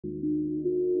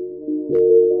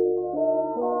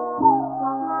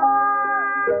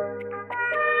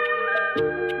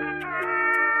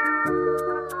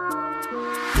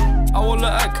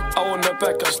I want the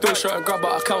back, I still shot and grab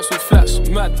out a council flats.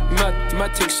 Mad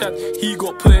take sad, he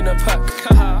got put in a pack.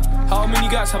 How many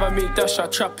guys have I made dash? I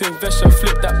trap, invest and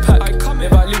flip that pack.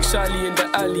 If I link Sally in the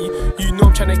alley, you know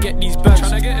I'm tryna get these bands.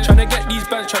 Tryna get these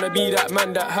bands, tryna be that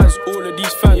man that has all of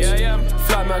these fans.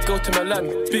 Fly my girl to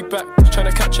Milan, big back,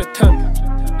 tryna catch a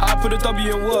 10. I put a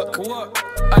W in work,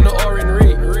 and the R in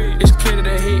rate. It's clear that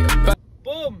they hate.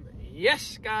 Boom!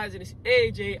 Yes, guys, and it's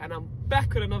AJ, and I'm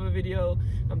back with another video.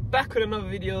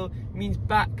 Means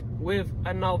back with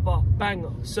another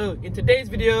banger. So in today's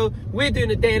video, we're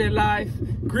doing a day in the life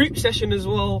group session as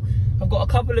well. I've got a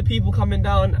couple of people coming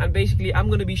down, and basically I'm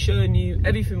going to be showing you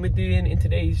everything we're doing in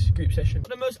today's group session.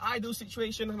 The most ideal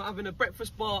situation, I'm having a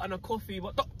breakfast bar and a coffee,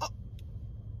 but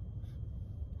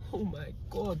oh my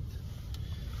god.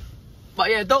 But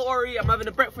yeah, don't worry, I'm having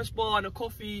a breakfast bar and a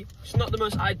coffee. It's not the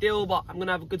most ideal, but I'm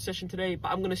gonna have a good session today.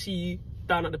 But I'm gonna see you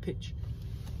down at the pitch.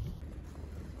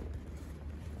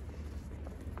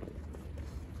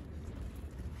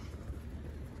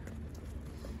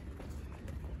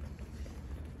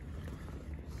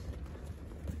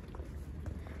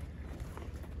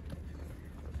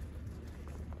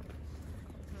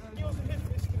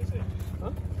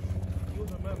 Huh?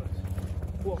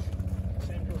 What?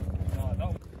 Same drill. No,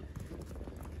 no.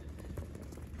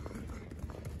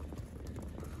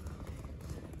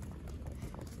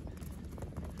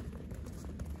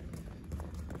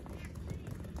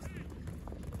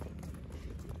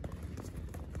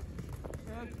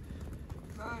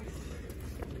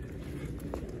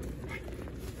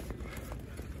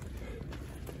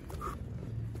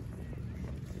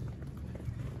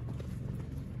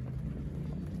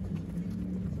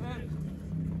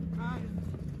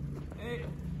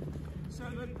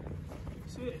 Seven,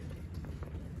 6,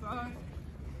 5,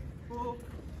 4,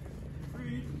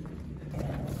 3.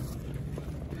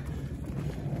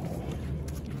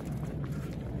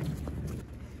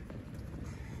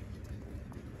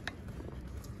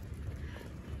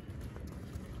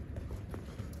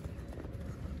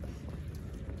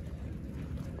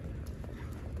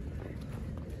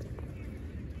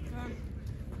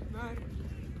 Nine,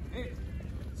 8,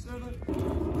 7.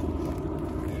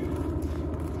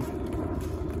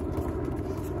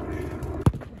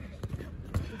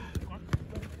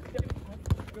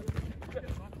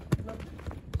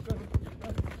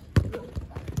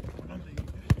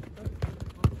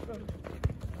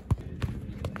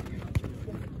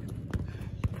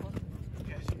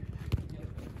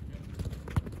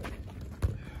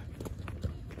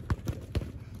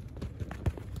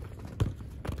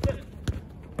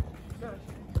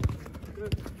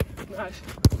 Nice.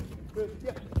 Good.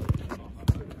 Yeah.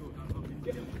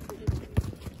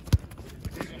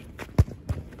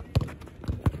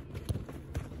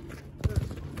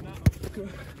 Good.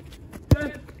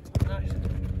 Good. Nice.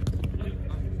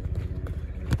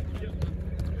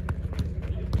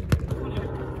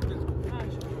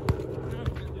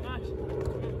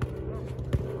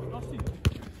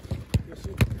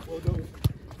 Well done.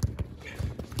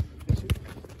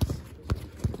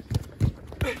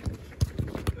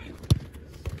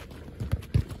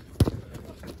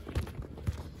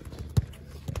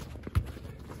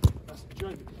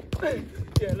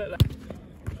 Yeah, look that.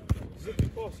 Zippy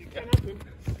pass, it can happen.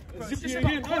 It's just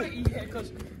about quality here, because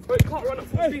you can't run at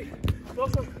full speed.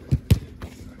 Last one.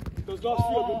 Those last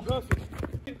few have been perfect.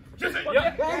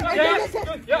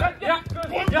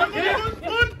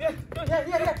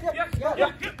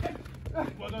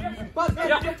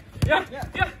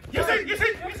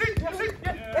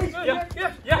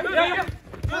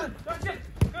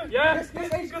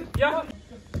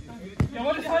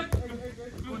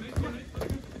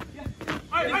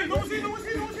 Hey, no see.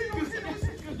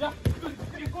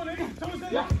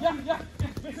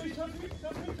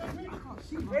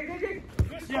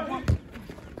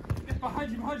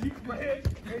 Behind you. Right here.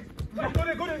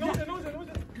 Go there. Nose it.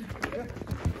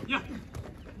 Yeah.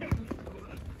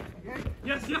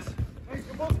 Yes. Hey,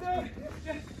 the ball's there.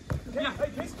 Yeah. Hey,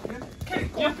 kiss.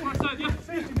 Yeah, right side, yeah.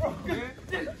 Safety, bro.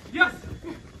 Yes.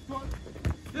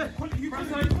 You right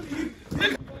side.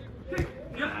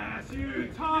 Yes, you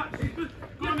touch.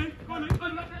 Go on in.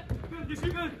 Good. You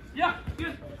shoot good. Yeah.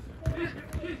 Good.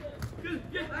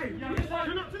 Yes. Hey, yeah.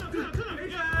 Turn up.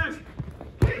 Yes.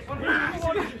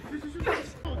 Yes.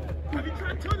 Have you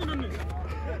tried turning on this?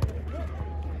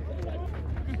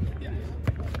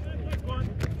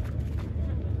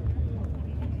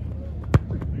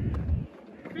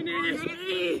 Finish.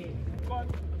 Go on.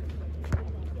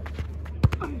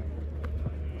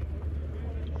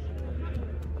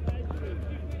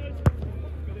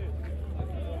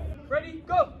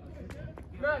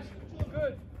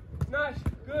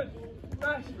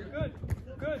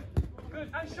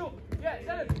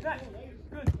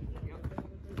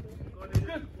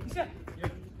 set. Yeah.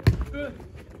 Good.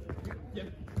 Yeah.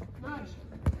 Nice.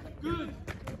 Good.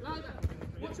 Like that.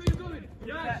 Watch where you're going.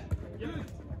 Nice. Good.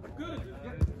 Good.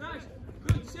 Yeah. Nice.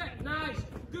 Good. Set. Nice.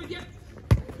 Good. Yeah.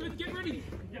 Good. Get ready.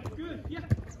 Yeah. Good. Yeah.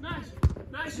 Nice.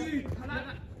 Nice. You. I like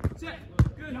that. Set.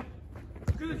 Good. Yeah.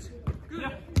 Good. Good.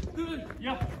 Yeah. Good.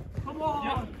 Yeah. Come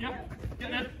on. Yeah. Yeah.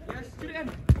 Get there. Yes. To the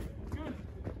end. Good.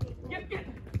 Get. Good.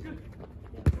 Good.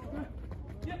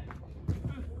 Yeah.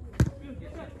 Good. Good.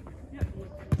 Get set. Yeah.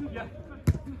 Good. Yeah.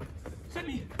 Good. Set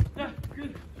me. Yeah.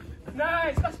 Good.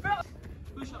 Nice. That's better.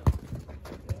 Push up.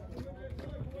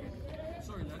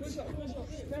 Sorry, lads. Push up. Push up.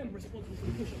 I'm responsible for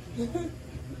the push up.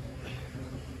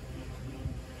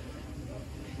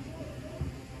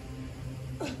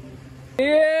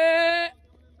 Yeah.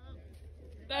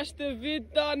 That's the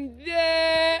vid done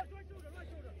there.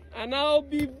 And I'll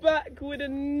be back with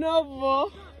another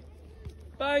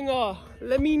banger.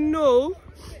 Let me know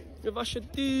if I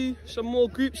should do some more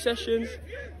group sessions.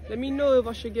 Let me know if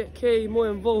I should get Kay more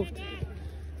involved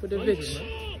with the vids.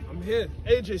 I'm here.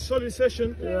 AJ, solid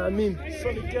session. Yeah, I mean.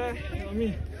 Solid guy. You know what I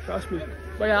mean? Trust me.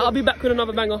 But yeah, I'll be back with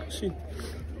another banger soon.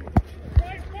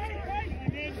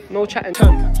 No chatting.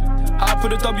 I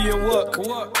put a W in work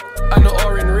and the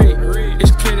R in rate.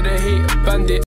 It's clear that they hate bandit.